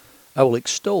I will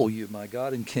extol you, my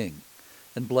God and King,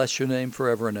 and bless your name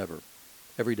forever and ever.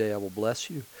 Every day I will bless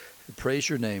you and praise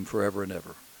your name forever and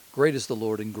ever. Great is the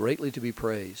Lord and greatly to be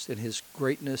praised, and his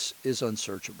greatness is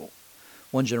unsearchable.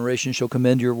 One generation shall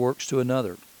commend your works to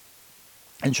another,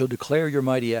 and shall declare your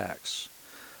mighty acts.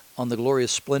 On the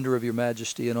glorious splendor of your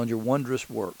majesty and on your wondrous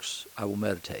works I will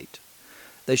meditate.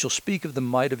 They shall speak of the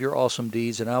might of your awesome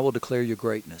deeds, and I will declare your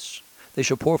greatness. They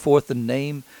shall pour forth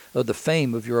the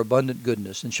fame of your abundant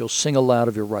goodness, and shall sing aloud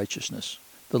of your righteousness.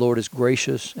 The Lord is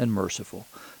gracious and merciful,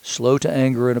 slow to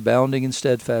anger and abounding in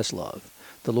steadfast love.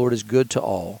 The Lord is good to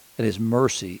all, and his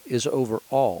mercy is over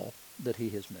all that he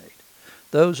has made.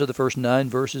 Those are the first 9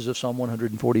 verses of Psalm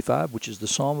 145, which is the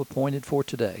psalm appointed for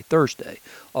today, Thursday,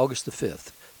 August the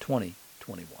 5th,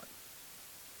 2021.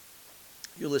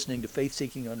 You're listening to Faith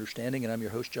Seeking Understanding, and I'm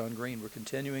your host, John Green. We're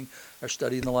continuing our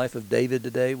study in the life of David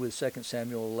today with 2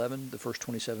 Samuel 11, the first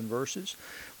 27 verses.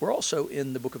 We're also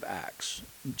in the book of Acts,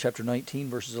 chapter 19,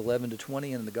 verses 11 to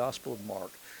 20, and in the Gospel of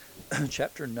Mark,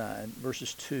 chapter 9,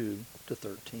 verses 2 to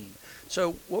 13.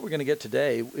 So what we're going to get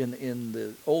today in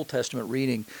the Old Testament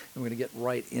reading, and we're going to get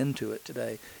right into it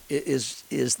today, is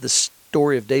the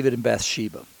story of David and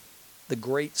Bathsheba, the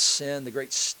great sin, the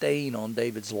great stain on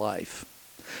David's life.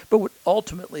 But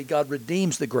ultimately, God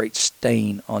redeems the great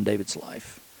stain on David's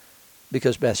life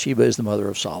because Bathsheba is the mother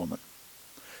of Solomon.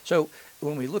 So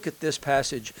when we look at this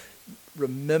passage,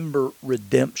 remember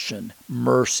redemption,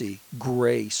 mercy,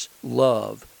 grace,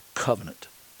 love, covenant.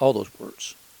 All those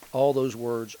words. All those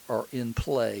words are in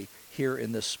play here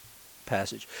in this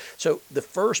passage. So the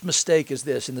first mistake is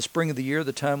this. In the spring of the year,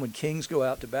 the time when kings go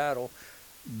out to battle,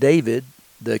 David,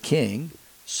 the king,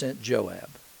 sent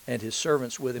Joab and his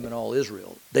servants with him and all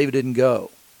Israel. David didn't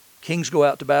go. Kings go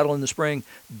out to battle in the spring.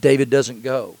 David doesn't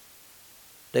go.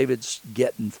 David's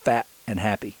getting fat and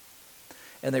happy.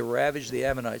 And they ravaged the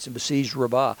Ammonites and besieged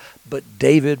Rabbah. But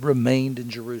David remained in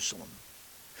Jerusalem.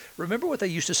 Remember what they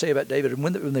used to say about David. And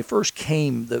when they first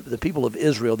came, the people of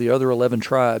Israel, the other 11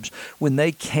 tribes, when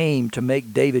they came to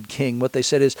make David king, what they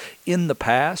said is, in the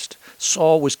past,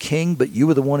 Saul was king, but you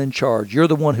were the one in charge. You're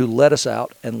the one who let us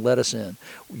out and let us in.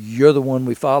 You're the one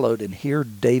we followed, and here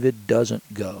David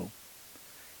doesn't go.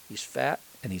 He's fat,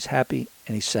 and he's happy,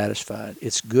 and he's satisfied.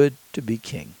 It's good to be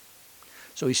king.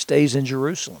 So he stays in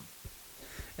Jerusalem.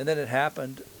 And then it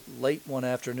happened late one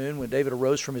afternoon when David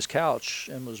arose from his couch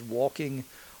and was walking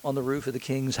on the roof of the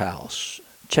king's house,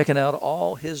 checking out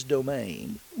all his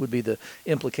domain, would be the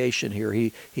implication here.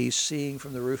 He's seeing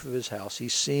from the roof of his house.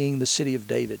 He's seeing the city of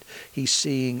David. He's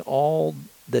seeing all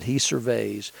that he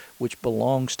surveys, which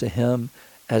belongs to him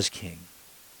as king.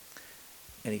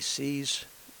 And he sees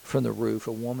from the roof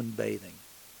a woman bathing.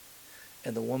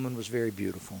 And the woman was very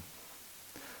beautiful.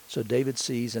 So David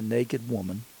sees a naked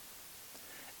woman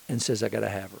and says, I got to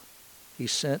have her. He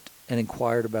sent and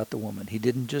inquired about the woman. He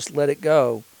didn't just let it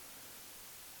go.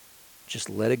 Just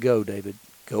let it go, David.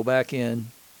 Go back in.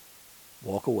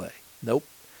 Walk away. Nope.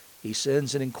 He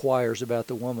sends and inquires about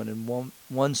the woman. And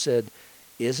one said,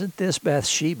 isn't this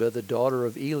Bathsheba, the daughter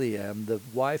of Eliam, the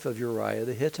wife of Uriah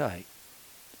the Hittite?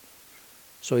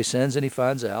 So he sends and he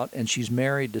finds out, and she's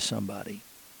married to somebody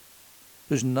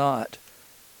who's not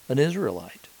an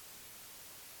Israelite.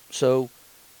 So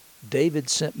David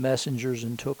sent messengers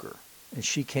and took her. And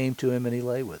she came to him and he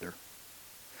lay with her.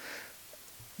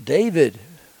 David,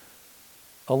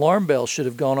 alarm bells should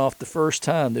have gone off the first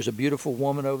time. There's a beautiful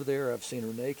woman over there. I've seen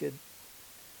her naked.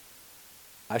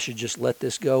 I should just let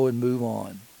this go and move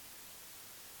on.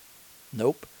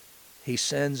 Nope. He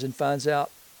sends and finds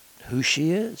out who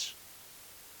she is.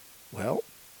 Well,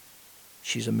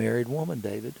 she's a married woman,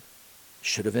 David.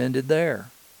 Should have ended there.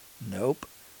 Nope.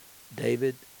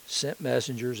 David sent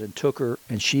messengers and took her,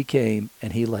 and she came,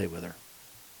 and he lay with her.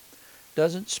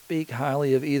 Doesn't speak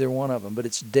highly of either one of them, but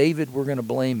it's David we're going to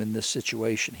blame in this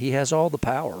situation. He has all the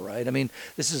power, right? I mean,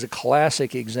 this is a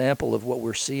classic example of what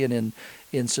we're seeing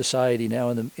in society now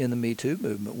in the Me Too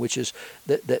movement, which is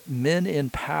that men in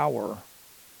power,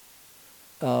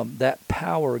 that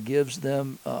power gives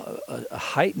them a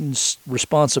heightened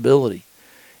responsibility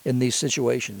in these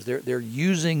situations. They're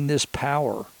using this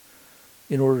power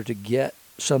in order to get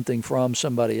something from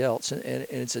somebody else, and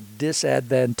it's a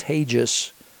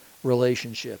disadvantageous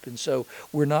relationship. And so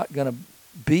we're not going to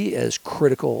be as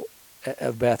critical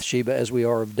of Bathsheba as we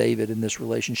are of David in this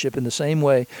relationship, in the same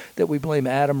way that we blame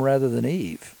Adam rather than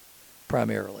Eve,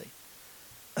 primarily,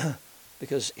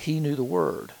 because he knew the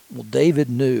word. Well, David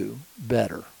knew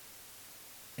better.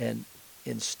 And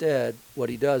instead, what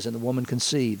he does, and the woman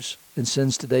conceives and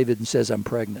sends to David and says, I'm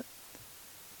pregnant.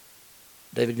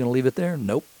 David going to leave it there?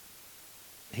 Nope.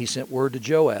 He sent word to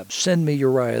Joab, send me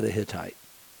Uriah the Hittite.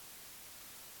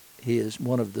 he is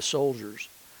one of the soldiers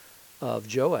of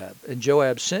Joab. And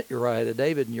Joab sent Uriah to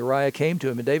David, and Uriah came to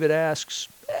him, and David asks,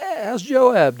 how's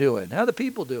Joab doing? How the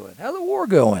people doing? How's the war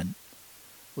going?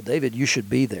 Well, David, you should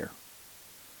be there.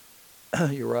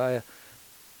 Uriah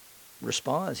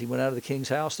responds. He went out of the king's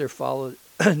house. There followed...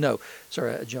 No,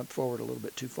 sorry, I jumped forward a little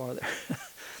bit too far there.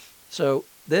 So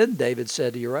then David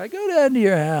said to Uriah, go down to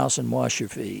your house and wash your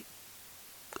feet.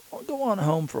 Go on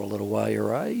home for a little while,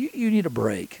 Uriah. You need a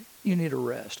break. You need a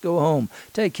rest. Go home.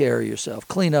 Take care of yourself.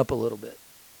 Clean up a little bit.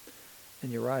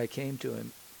 And Uriah came to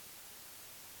him.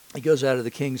 He goes out of the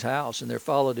king's house, and there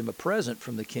followed him a present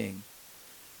from the king.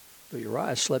 But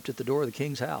Uriah slept at the door of the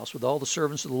king's house with all the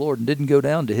servants of the Lord and didn't go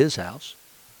down to his house.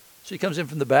 So he comes in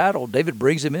from the battle. David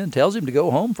brings him in, tells him to go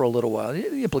home for a little while.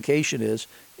 The implication is,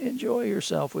 enjoy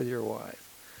yourself with your wife.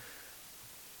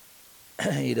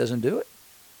 He doesn't do it.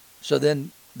 So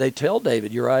then they tell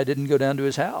David, Uriah didn't go down to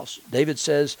his house. David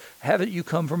says, haven't you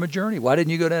come from a journey? Why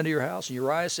didn't you go down to your house? And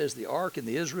Uriah says, the ark and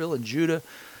the Israel and Judah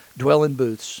dwell in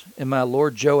booths, and my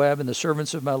lord Joab and the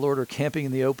servants of my lord are camping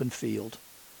in the open field.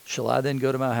 Shall I then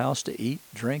go to my house to eat,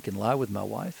 drink, and lie with my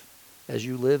wife? As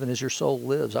you live and as your soul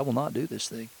lives, I will not do this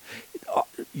thing.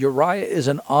 Uriah is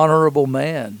an honorable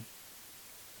man.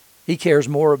 He cares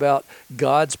more about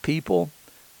God's people,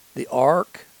 the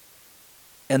ark,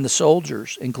 and the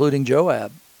soldiers, including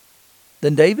Joab,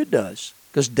 than David does,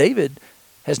 because David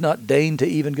has not deigned to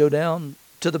even go down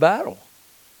to the battle.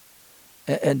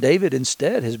 And David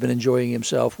instead has been enjoying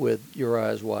himself with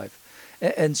Uriah's wife.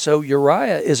 And so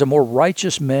Uriah is a more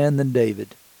righteous man than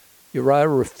David. Uriah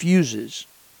refuses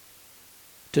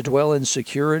to dwell in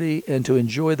security and to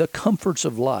enjoy the comforts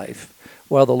of life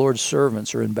while the Lord's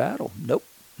servants are in battle. Nope,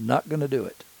 not going to do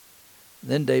it.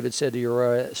 Then David said to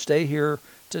Uriah, stay here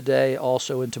today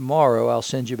also, and tomorrow I'll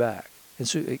send you back.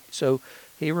 And so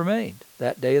he remained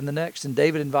that day and the next. And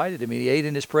David invited him. He ate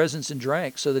in his presence and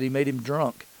drank so that he made him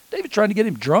drunk. David trying to get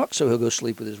him drunk so he'll go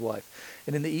sleep with his wife.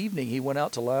 And in the evening he went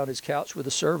out to lie on his couch with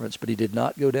the servants, but he did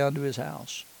not go down to his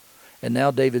house. And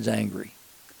now David's angry.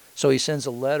 So he sends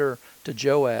a letter to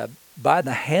Joab by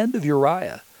the hand of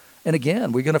Uriah. And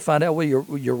again, we're going to find out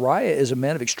Uriah is a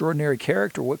man of extraordinary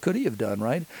character. What could he have done,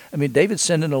 right? I mean, David's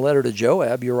sending a letter to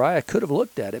Joab. Uriah could have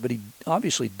looked at it, but he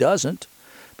obviously doesn't,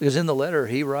 because in the letter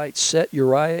he writes, set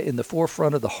Uriah in the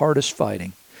forefront of the hardest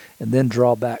fighting, and then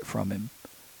draw back from him,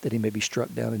 that he may be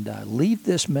struck down and die. Leave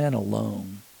this man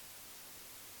alone.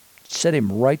 Set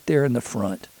him right there in the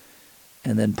front,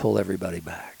 and then pull everybody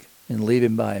back, and leave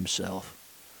him by himself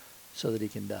so that he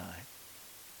can die.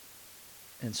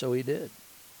 And so he did.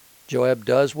 Joab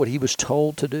does what he was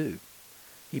told to do.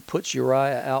 He puts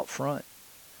Uriah out front.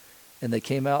 And they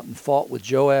came out and fought with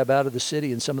Joab out of the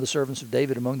city, and some of the servants of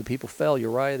David among the people fell.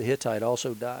 Uriah the Hittite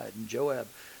also died. And Joab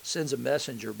sends a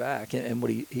messenger back, and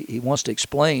what he wants to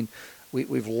explain,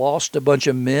 we've lost a bunch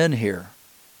of men here.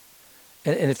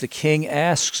 And if the king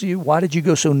asks you, why did you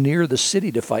go so near the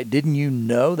city to fight? Didn't you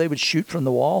know they would shoot from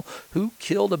the wall? Who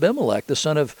killed Abimelech, the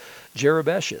son of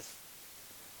Jerubbesheth?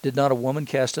 Did not a woman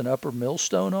cast an upper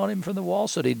millstone on him from the wall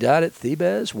so that he died at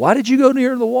Thebez? Why did you go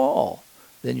near the wall?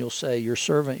 Then you'll say, your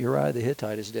servant Uriah the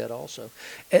Hittite is dead also.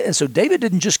 And so David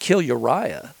didn't just kill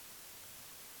Uriah.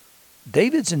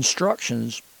 David's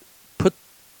instructions put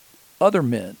other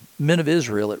men of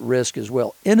Israel at risk as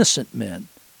well, innocent men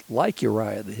like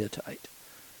Uriah the Hittite.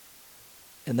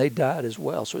 And they died as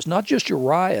well. So it's not just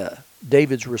Uriah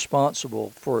David's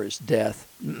responsible for his death.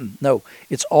 No,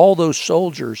 it's all those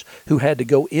soldiers who had to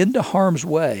go into harm's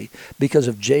way because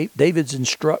of David's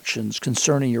instructions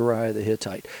concerning Uriah the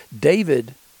Hittite.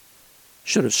 David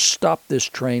should have stopped this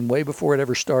train way before it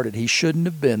ever started. He shouldn't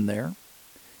have been there.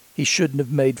 He shouldn't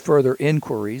have made further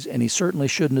inquiries, and he certainly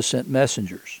shouldn't have sent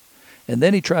messengers. And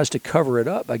then he tries to cover it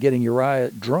up by getting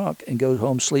Uriah drunk and goes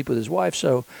home sleep with his wife.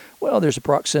 So, well, there's a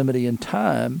proximity in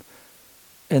time,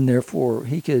 and therefore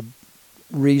he could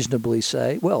reasonably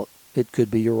say, well, it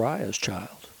could be Uriah's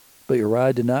child. But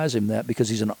Uriah denies him that because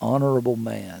he's an honorable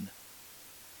man.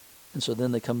 And so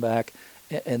then they come back,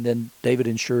 and then David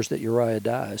ensures that Uriah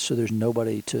dies, so there's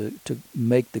nobody to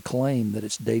make the claim that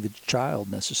it's David's child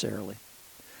necessarily.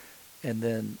 And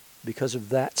then because of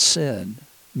that sin,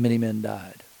 many men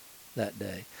died that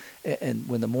day. And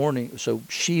when the morning, so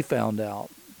she found out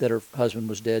that her husband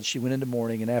was dead. She went into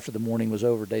mourning, and after the mourning was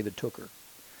over, David took her.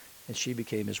 And she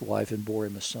became his wife and bore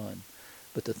him a son.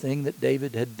 But the thing that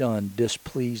David had done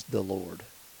displeased the Lord.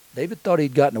 David thought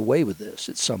he'd gotten away with this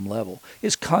at some level.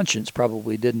 His conscience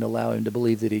probably didn't allow him to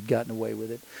believe that he'd gotten away with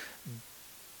it.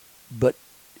 But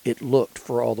it looked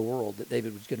for all the world that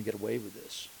David was going to get away with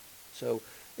this. So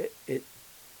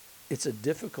it's a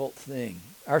difficult thing.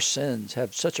 Our sins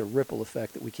have such a ripple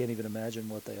effect that we can't even imagine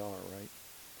what they are, right?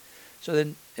 So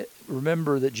then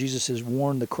remember that Jesus has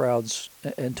warned the crowds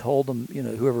and told them,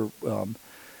 whoever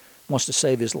wants to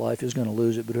save his life is going to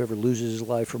lose it, but whoever loses his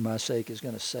life for my sake is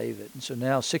going to save it. And so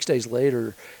now, 6 days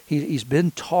later, he's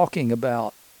been talking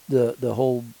about the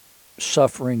whole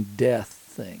suffering death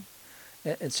thing.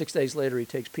 And 6 days later, he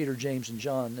takes Peter, James, and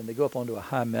John, and they go up onto a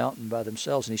high mountain by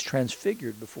themselves, and he's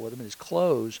transfigured before them, and his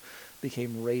clothes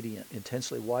became radiant,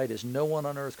 intensely white, as no one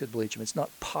on earth could bleach them. It's not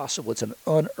possible. It's an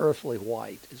unearthly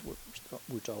white, is what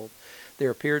we're told. There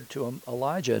appeared to him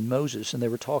Elijah and Moses, and they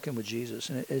were talking with Jesus.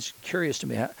 And it's curious to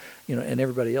me, how, and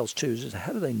everybody else too, is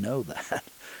how do they know that?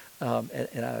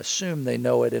 And I assume they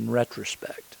know it in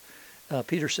retrospect.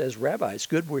 Peter says, Rabbi, it's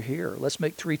good we're here. Let's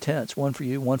make 3 tents, one for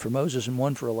you, one for Moses, and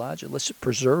one for Elijah. Let's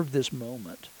preserve this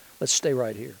moment. Let's stay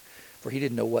right here. For he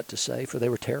didn't know what to say, for they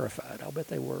were terrified. I'll bet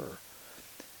they were.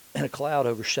 And a cloud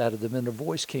overshadowed them, and a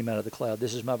voice came out of the cloud.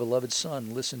 This is my beloved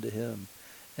Son. Listen to him.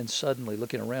 And suddenly,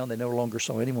 looking around, they no longer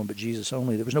saw anyone but Jesus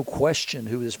only. There was no question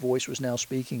who this voice was now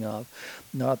speaking of.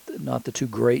 Not the 2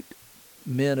 great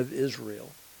men of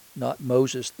Israel. Not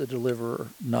Moses, the deliverer.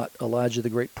 Not Elijah, the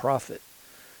great prophet,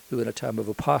 who in a time of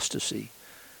apostasy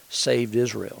saved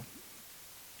Israel.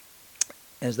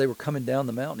 As they were coming down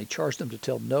the mountain, he charged them to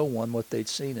tell no one what they'd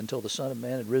seen until the Son of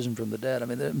Man had risen from the dead. I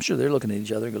mean, I'm sure they're looking at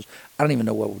each other and goes, I don't even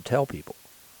know what we'll tell people.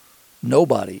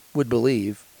 Nobody would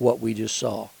believe what we just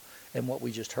saw and what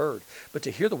we just heard. But to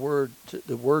hear the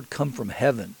word come from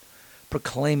heaven,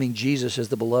 proclaiming Jesus as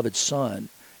the beloved Son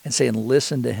and saying,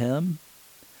 listen to him,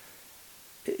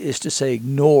 is to say,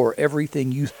 ignore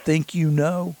everything you think you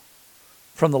know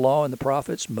from the law and the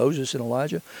prophets, Moses and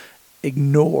Elijah.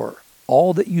 Ignore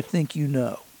all that you think you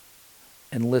know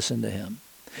and listen to him.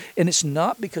 And it's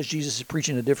not because Jesus is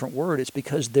preaching a different word. It's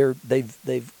because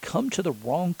they've come to the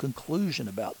wrong conclusion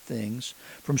about things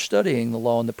from studying the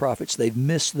law and the prophets. They've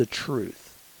missed the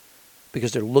truth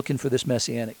because they're looking for this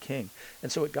Messianic king.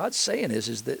 And so what God's saying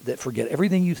is that forget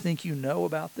everything you think you know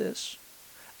about this.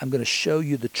 I'm going to show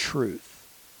you the truth.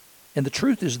 And the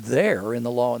truth is there in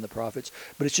the law and the prophets,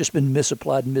 but it's just been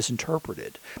misapplied and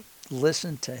misinterpreted.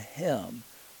 Listen to him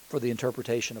for the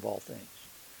interpretation of all things.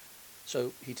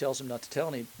 So he tells them not to tell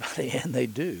anybody, and they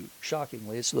do,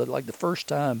 shockingly. It's like the first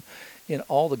time in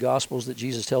all the Gospels that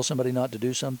Jesus tells somebody not to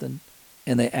do something,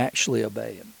 and they actually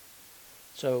obey him.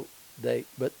 So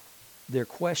but they're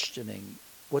questioning,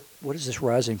 what is this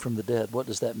rising from the dead? What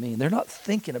does that mean? They're not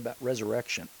thinking about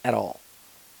resurrection at all.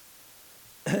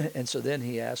 And so then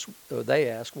they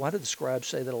ask, why did the scribes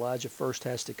say that Elijah first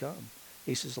has to come?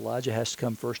 He says Elijah has to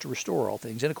come first to restore all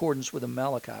things in accordance with the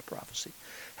Malachi prophecy.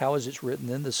 How is it written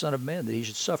then, the Son of Man, that he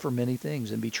should suffer many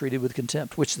things and be treated with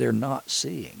contempt, which they're not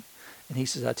seeing? And he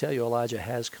says, I tell you, Elijah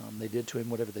has come. They did to him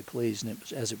whatever they pleased, and it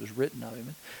was as it was written of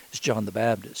him. It's John the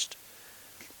Baptist,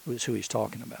 who is who he's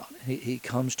talking about. He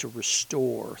comes to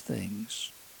restore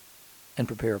things and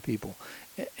prepare a people.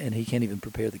 And he can't even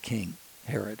prepare the king,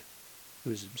 Herod,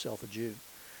 who is himself a Jew.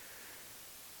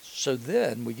 So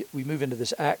then we move into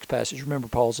this Acts passage. Remember,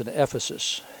 Paul's in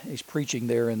Ephesus. He's preaching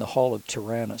there in the hall of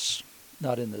Tyrannus,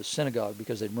 not in the synagogue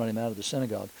because they'd run him out of the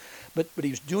synagogue. But he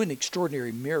was doing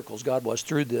extraordinary miracles, God was,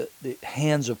 through the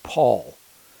hands of Paul,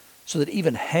 so that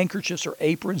even handkerchiefs or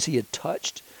aprons he had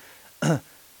touched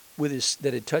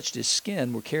that had touched his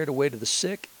skin were carried away to the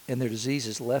sick, and their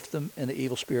diseases left them, and the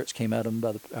evil spirits came out of them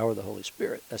by the power of the Holy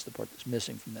Spirit. That's the part that's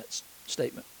missing from that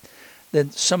statement.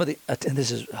 Then and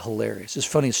this is hilarious, this is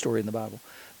the funniest story in the Bible.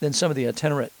 Then some of the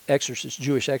itinerant exorcists,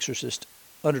 Jewish exorcists,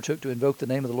 undertook to invoke the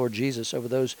name of the Lord Jesus over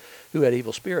those who had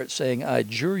evil spirits, saying, I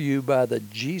adjure you by the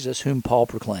Jesus whom Paul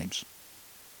proclaims.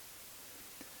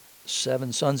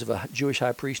 7 sons of a Jewish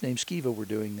high priest named Sceva were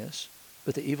doing this.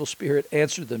 But the evil spirit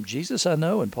answered them, Jesus I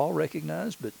know, and Paul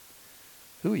recognized, but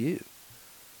who are you?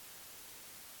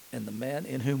 And the man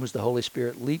in whom was the Holy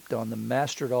Spirit leaped on them,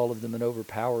 mastered all of them, and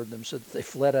overpowered them, so that they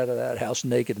fled out of that house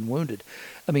naked and wounded.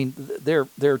 I mean,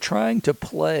 they're trying to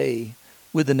play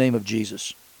with the name of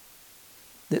Jesus.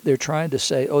 They're trying to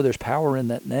say, oh, there's power in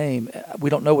that name. We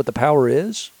don't know what the power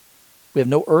is. We have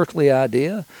no earthly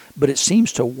idea, but it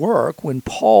seems to work when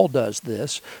Paul does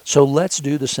this, so let's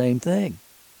do the same thing.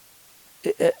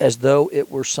 As though it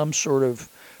were some sort of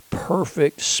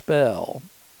perfect spell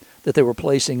that they were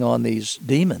placing on these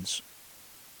demons.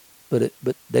 But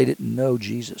they didn't know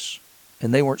Jesus.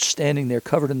 And they weren't standing there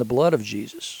covered in the blood of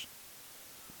Jesus.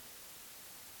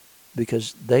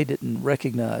 Because they didn't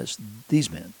recognize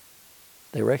these men.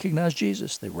 They recognized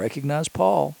Jesus. They recognized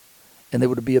Paul. And they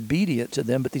were to be obedient to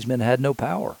them, but these men had no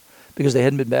power because they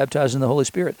hadn't been baptized in the Holy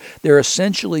Spirit. They're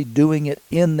essentially doing it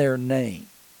in their name.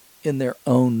 in their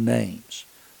own names.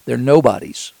 They're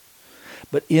nobodies.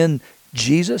 But in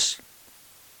Jesus,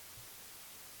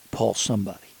 Paul's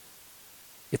somebody.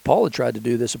 If Paul had tried to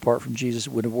do this apart from Jesus,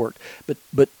 it wouldn't have worked.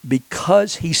 But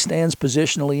because he stands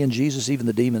positionally in Jesus, even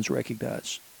the demons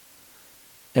recognize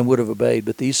and would have obeyed.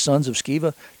 But these sons of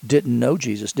Sceva didn't know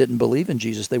Jesus, didn't believe in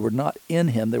Jesus. They were not in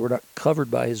him. They were not covered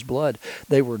by his blood.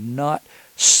 They were not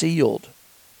sealed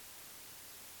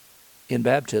in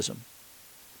baptism.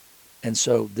 And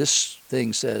so this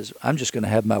thing says, I'm just going to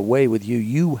have my way with you.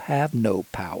 You have no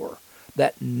power.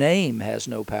 That name has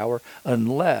no power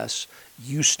unless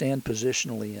you stand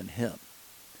positionally in him.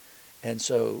 And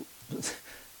so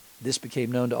this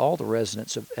became known to all the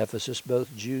residents of Ephesus,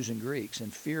 both Jews and Greeks,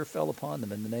 and fear fell upon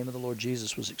them, and the name of the Lord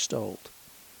Jesus was extolled.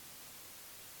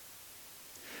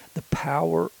 The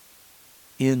power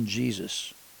in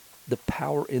Jesus, the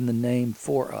power in the name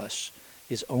for us,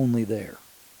 is only there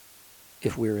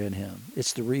if we're in him.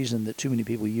 It's the reason that too many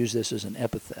people use this as an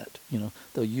epithet.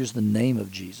 They'll use the name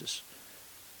of Jesus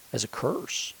as a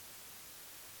curse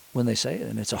when they say it.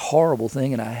 And it's a horrible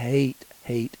thing, and I hate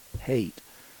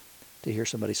to hear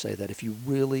somebody say that. If you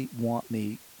really want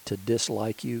me to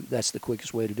dislike you, that's the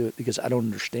quickest way to do it, because I don't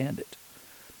understand it.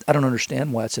 I don't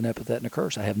understand why it's an epithet and a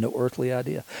curse. I have no earthly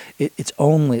idea. It's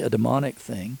only a demonic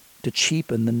thing to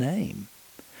cheapen the name.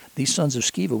 These sons of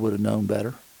Sceva would have known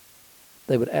better.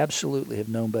 They would absolutely have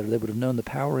known better. They would have known the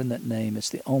power in that name. It's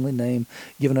the only name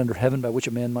given under heaven by which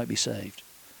a man might be saved.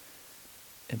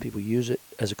 And people use it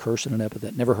as a curse and an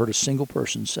epithet. Never heard a single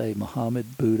person say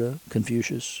Muhammad, Buddha,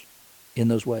 Confucius in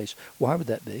those ways. Why would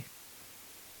that be?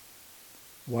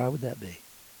 Why would that be?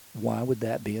 Why would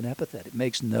that be an epithet? It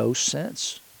makes no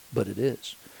sense, but it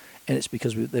is. And it's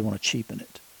because they want to cheapen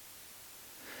it.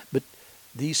 But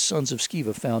these sons of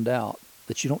Sceva found out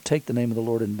that you don't take the name of the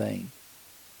Lord in vain.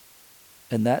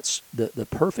 And that's the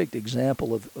perfect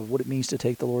example of what it means to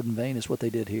take the Lord in vain is what they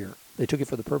did here. They took it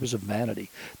for the purpose of vanity.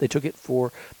 They took it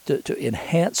to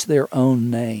enhance their own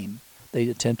name. They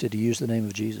attempted to use the name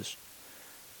of Jesus.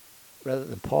 Rather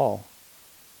than Paul,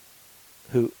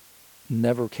 who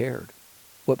never cared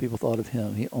what people thought of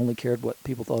him. He only cared what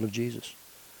people thought of Jesus.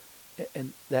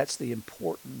 And that's the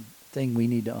important thing we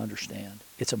need to understand.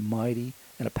 It's a mighty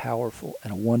and a powerful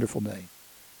and a wonderful name.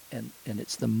 And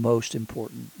it's the most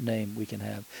important name we can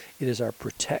have. It is our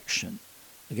protection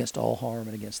against all harm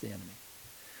and against the enemy.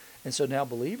 And so now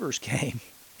believers came,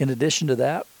 in addition to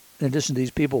that, in addition to these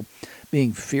people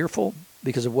being fearful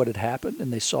because of what had happened,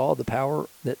 and they saw the power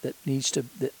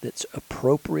that's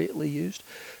appropriately used.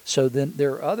 So then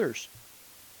there are others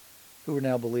who are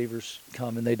now believers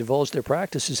come, and they divulge their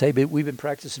practices. Hey, we've been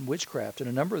practicing witchcraft. And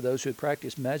a number of those who had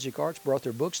practiced magic arts brought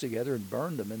their books together and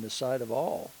burned them in the sight of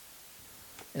all.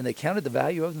 And they counted the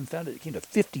value of them, found it came to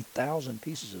 50,000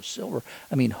 pieces of silver.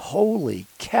 I mean, holy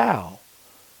cow.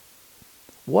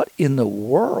 What in the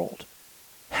world?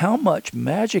 How much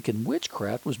magic and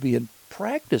witchcraft was being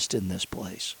practiced in this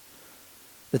place?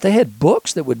 That they had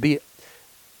books that would be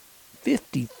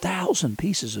 50,000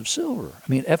 pieces of silver. I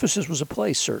mean, Ephesus was a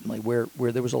place, certainly, where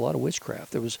there was a lot of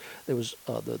witchcraft. There was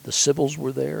the Sibyls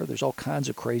were there. There's all kinds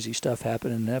of crazy stuff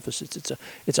happening in Ephesus.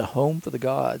 It's a home for the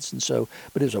gods, and so,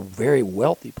 but it was a very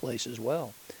wealthy place as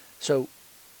well. So,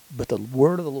 but the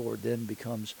word of the Lord then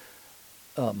becomes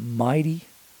mighty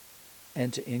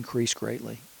and to increase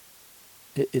greatly.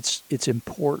 It's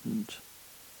important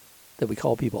that we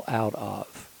call people out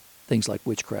of things like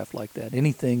witchcraft like that.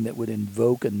 Anything that would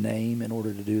invoke a name in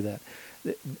order to do that.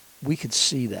 We could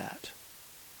see that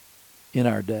in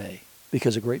our day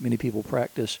because a great many people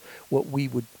practice what we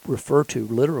would refer to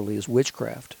literally as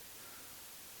witchcraft,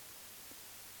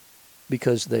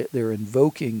 because they're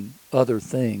invoking other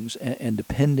things and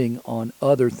depending on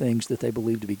other things that they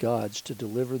believe to be gods to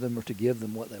deliver them or to give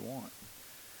them what they want.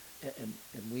 And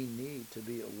we need to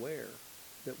be aware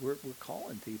that we're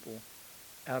calling people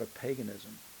out of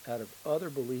paganism, out of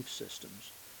other belief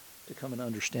systems, to come and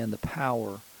understand the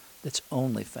power that's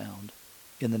only found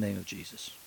in the name of Jesus.